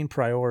like the main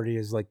priority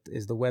is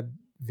the web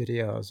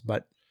videos,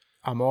 but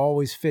I'm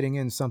always fitting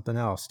in something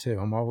else too.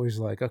 I'm always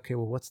like, okay,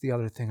 well, what's the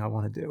other thing I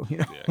want to do?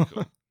 Yeah,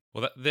 cool.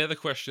 Well, they're the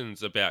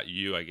questions about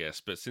you, I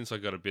guess. But since I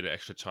got a bit of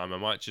extra time, I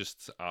might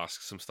just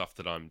ask some stuff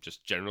that I'm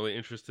just generally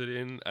interested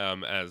in.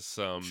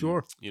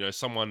 Sure.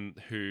 Someone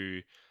who,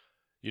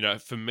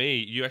 for me,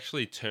 you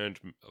actually turned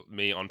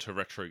me onto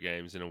retro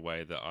games in a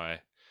way that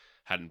I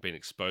hadn't been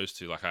exposed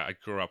to. Like I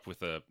grew up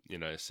with a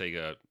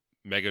Sega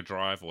Mega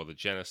Drive or the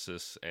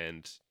Genesis,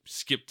 and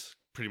skipped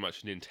pretty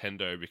much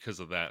Nintendo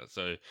because of that.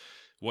 So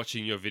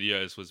watching your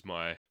videos was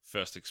my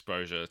first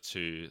exposure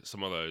to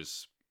some of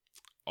those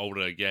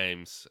older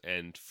games,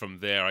 and from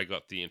there I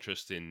got the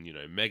interest in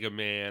Mega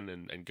Man,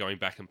 and going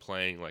back and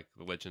playing like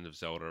The Legend of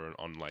Zelda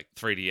on like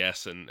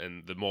 3DS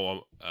and the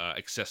more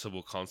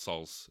accessible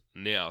consoles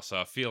now. So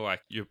I feel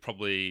like you're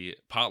probably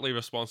partly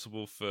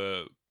responsible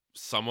for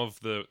some of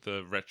the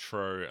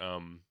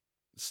retro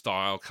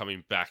style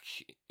coming back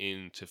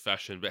into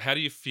fashion. But how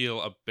do you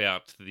feel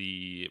about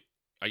the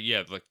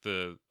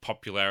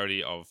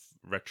popularity of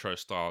retro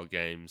style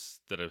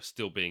games that are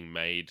still being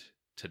made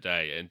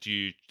today? And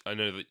I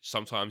know that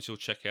sometimes you'll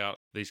check out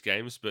these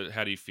games, but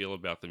how do you feel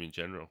about them in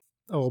general?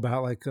 Oh,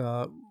 about like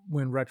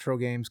when retro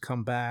games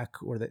come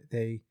back, or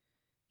they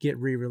get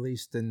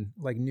re-released in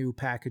like new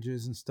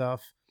packages and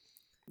stuff.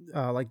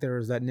 Like there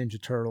was that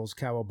Ninja Turtles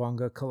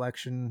Cowabunga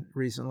collection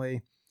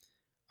recently.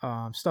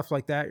 Stuff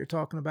like that you're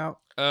talking about?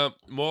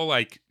 More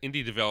like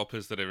indie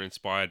developers that are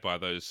inspired by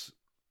those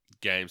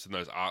games and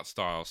those art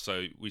styles.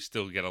 So we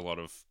still get a lot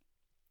of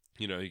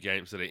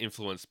games that are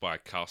influenced by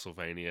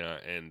Castlevania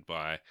and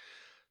by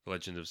The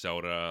Legend of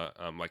Zelda.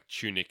 Like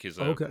Tunic is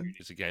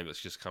a game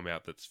that's just come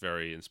out that's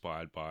very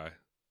inspired by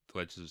The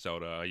Legend of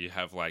Zelda. You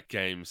have like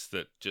games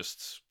that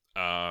just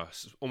are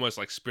almost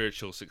like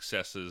spiritual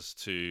successors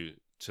to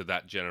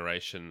that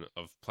generation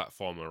of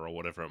platformer or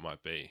whatever it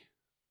might be.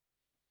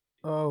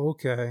 Oh,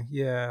 okay.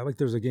 Yeah, like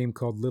there's a game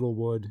called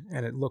Littlewood,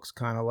 and it looks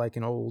kind of like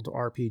an old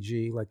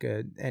RPG, like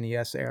a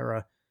NES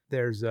era.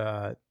 There's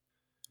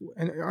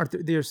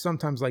there's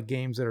sometimes like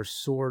games that are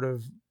sort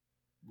of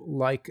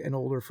like an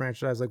older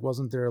franchise. Like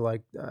wasn't there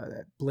like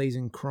that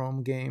Blazing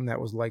Chrome game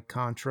that was like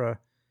Contra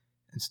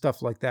and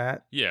stuff like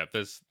that? Yeah,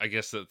 it's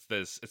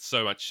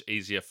so much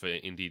easier for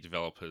indie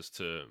developers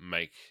to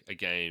make a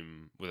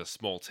game with a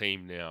small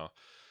team now,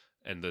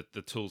 and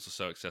the tools are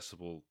so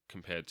accessible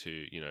compared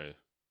to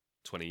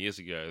 20 years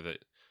ago,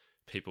 that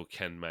people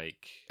can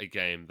make a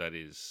game that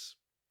is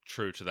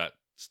true to that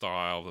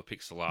style, the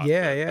pixel art, the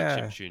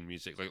chiptune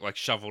music. Like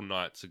Shovel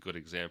Knight's a good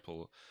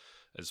example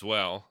as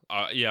well.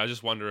 I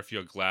just wonder if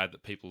you're glad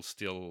that people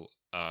still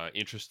are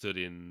interested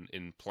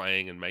in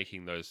playing and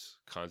making those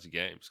kinds of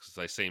games, because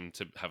they seem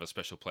to have a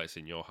special place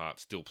in your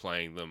heart, still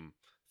playing them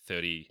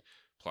 30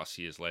 plus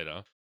years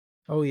later.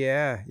 Oh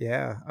yeah.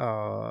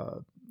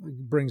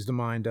 Brings to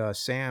mind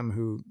Sam,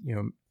 who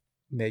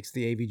makes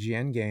the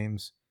AVGN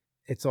games.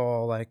 It's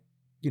all like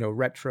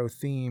retro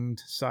themed,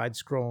 side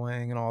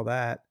scrolling and all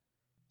that.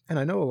 And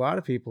I know a lot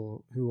of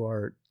people who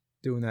are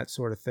doing that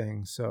sort of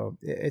thing. So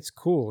it's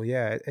cool.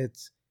 Yeah,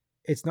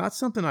 it's not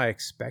something I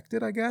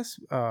expected, I guess,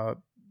 but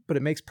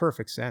it makes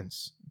perfect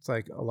sense. It's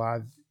like a lot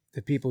of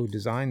the people who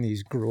design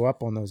these grew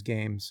up on those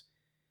games.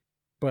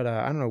 But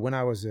I don't know, when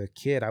I was a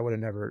kid, I would have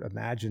never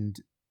imagined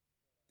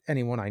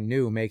anyone I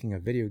knew making a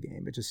video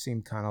game. It just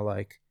seemed kind of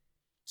like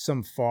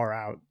some far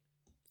out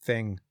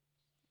thing.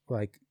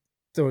 Like,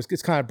 so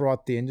it's kind of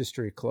brought the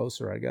industry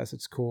closer, I guess.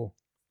 It's cool.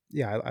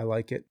 Yeah, I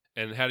like it.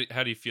 And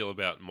how do you feel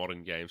about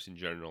modern games in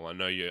general? I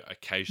know you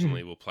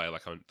occasionally will play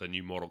like on the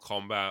new Mortal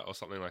Kombat or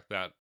something like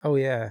that. Oh,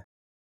 yeah.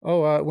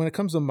 Oh, when it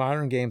comes to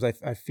modern games,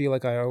 I feel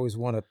like I always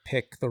want to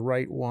pick the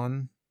right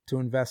one to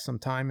invest some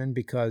time in,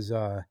 because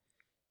I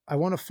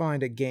want to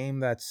find a game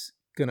that's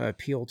going to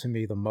appeal to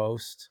me the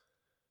most.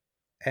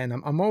 And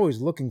I'm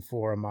always looking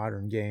for a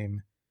modern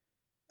game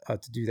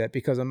to do that,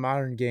 because a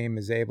modern game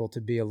is able to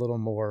be a little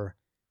more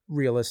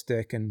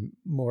realistic and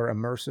more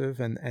immersive.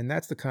 And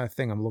that's the kind of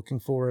thing I'm looking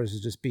for, is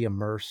to just be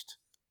immersed.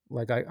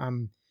 Like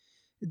I'm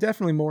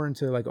definitely more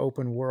into like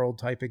open world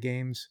type of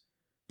games,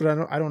 but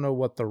I don't know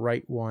what the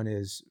right one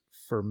is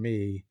for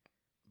me.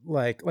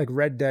 Like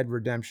Red Dead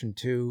Redemption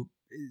 2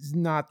 is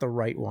not the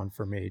right one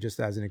for me, just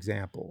as an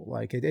example.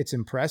 Like it's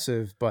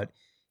impressive, but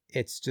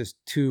it's just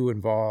too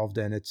involved,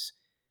 and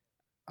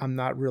I'm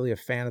not really a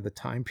fan of the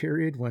time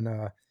period when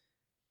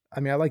I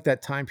mean, I like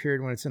that time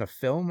period when it's in a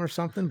film or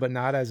something, but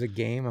not as a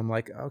game. I'm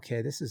like,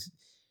 okay,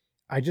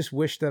 I just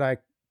wish that I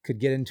could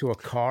get into a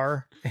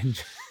car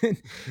and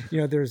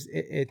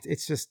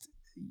it's just,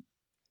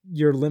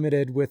 you're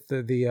limited with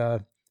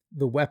the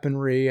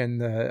weaponry and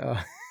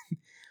the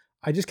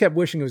I just kept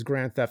wishing it was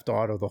Grand Theft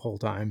Auto the whole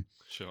time.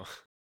 Sure.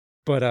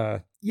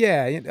 But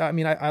yeah, I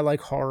mean, I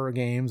like horror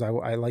games. I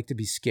like to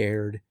be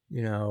scared,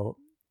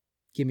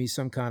 give me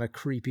some kind of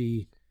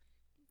creepy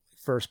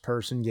first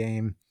person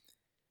game.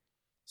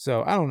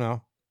 So I don't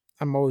know.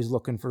 I'm always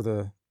looking for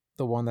the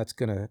one that's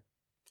going to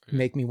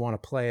make me want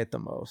to play it the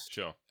most.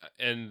 Sure.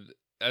 And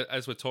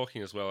as we're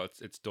talking as well,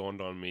 it's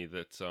dawned on me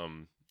that,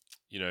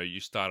 you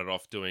started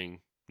off doing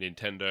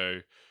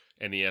Nintendo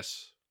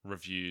NES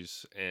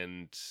reviews,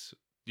 and,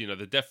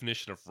 the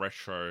definition of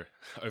retro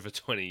over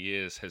 20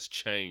 years has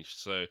changed.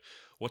 So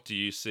what do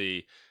you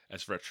see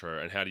as retro,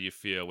 and how do you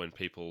feel when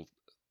people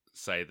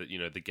say that,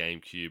 the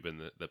GameCube and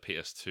the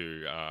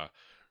PS2 are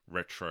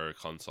retro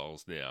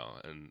consoles now?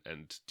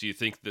 And do you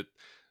think that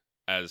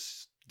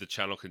as the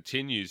channel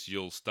continues,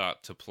 you'll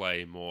start to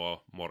play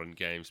more modern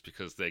games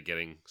because they're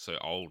getting so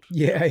old?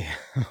 Yeah.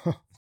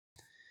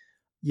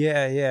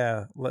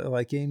 Yeah.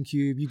 Like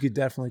GameCube, you could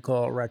definitely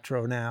call it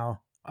retro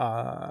now.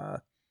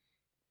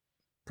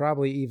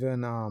 Probably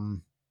even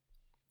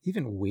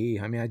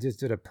Wii. I mean, I just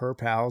did a Per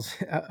Pals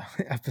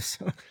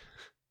episode.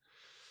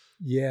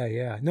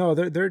 Yeah. No,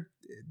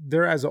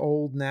 they're as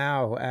old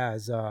now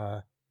as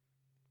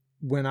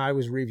when I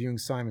was reviewing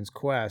Simon's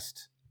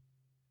Quest.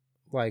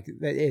 Like,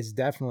 that is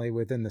definitely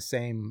within the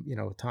same,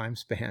 time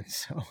span.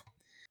 So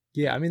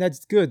yeah, I mean,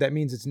 that's good. That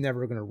means it's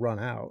never going to run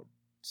out.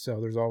 So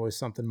there's always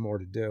something more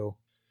to do.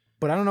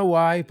 But I don't know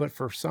why, but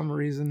for some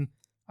reason,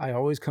 I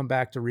always come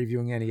back to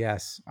reviewing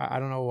NES. I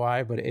don't know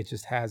why, but it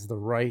just has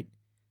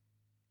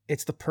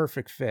it's the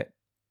perfect fit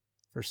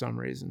for some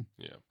reason.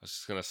 Yeah, I was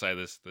just going to say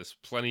there's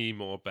plenty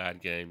more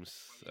bad games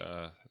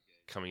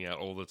coming out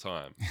all the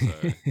time.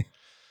 So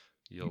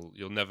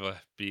you'll never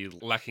be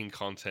lacking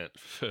content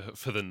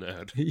for the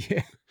nerd.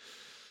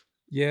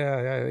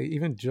 Yeah.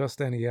 Even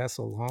just NES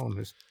alone,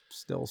 there's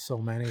still so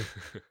many.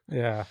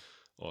 Yeah.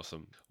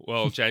 Awesome.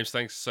 Well, James,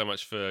 thanks so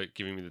much for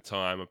giving me the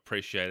time.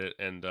 Appreciate it.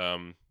 And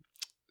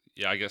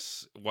I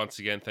guess once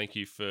again, thank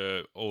you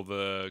for all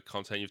the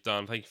content you've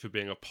done. Thank you for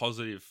being a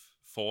positive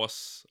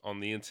force on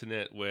the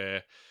internet,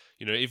 where,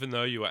 even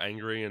though you are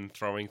angry and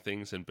throwing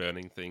things and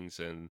burning things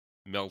and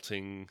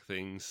melting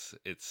things,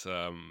 it's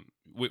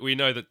we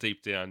know that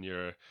deep down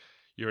you're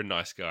a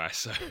nice guy.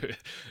 So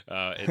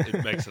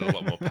it makes it a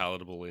lot more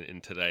palatable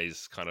in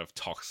today's kind of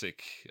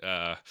toxic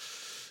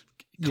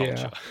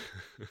culture.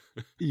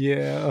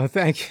 Yeah.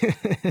 Thank you.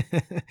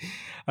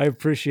 I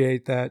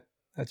appreciate that.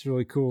 That's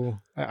really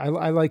cool.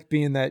 I like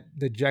being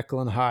the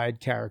Jekyll and Hyde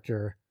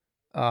character.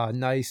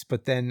 Nice,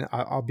 but then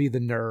I'll be the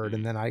nerd,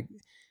 and then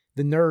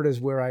the nerd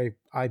is where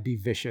I be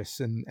vicious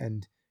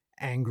and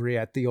angry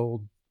at the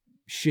old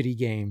shitty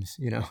games,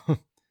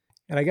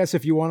 And I guess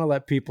if you want to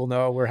let people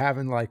know, we're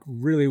having like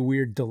really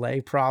weird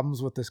delay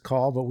problems with this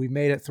call, but we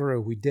made it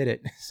through. We did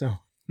it. So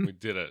we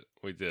did it.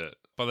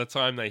 By the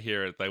time they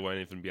hear it, they won't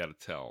even be able to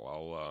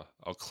tell.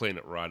 I'll clean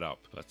it right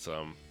up. But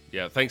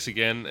yeah, thanks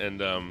again,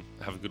 and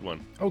have a good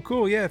one. Oh,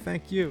 cool. Yeah,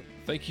 thank you.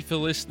 Thank you for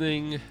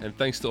listening, and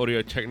thanks to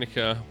Audio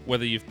Technica.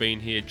 Whether you've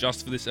been here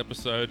just for this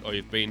episode or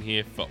you've been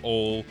here for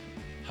all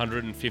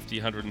 150,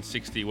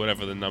 160,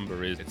 whatever the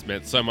number is, it's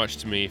meant so much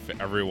to me for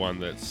everyone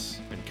that's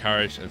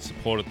encouraged and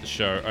supported the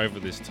show over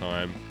this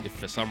time. If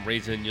for some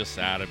reason you're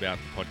sad about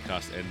the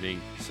podcast ending,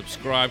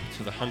 subscribe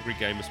to the Hungry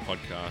Gamers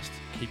podcast.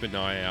 keep an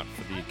eye out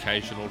for the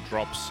occasional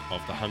drops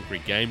of the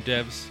Hungry Game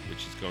Devs,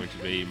 which is going to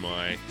be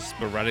my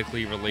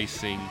sporadically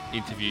releasing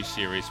interview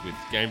series with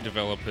game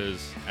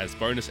developers as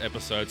bonus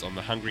episodes on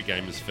the Hungry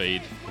Gamers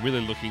feed. I'm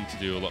really looking to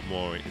do a lot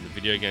more in the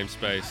video game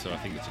space, so I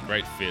think it's a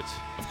great fit.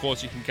 Of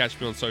course, you can catch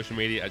me on social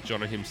media at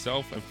Jono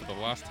himself, and for the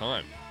last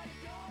time,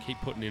 keep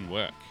putting in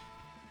work.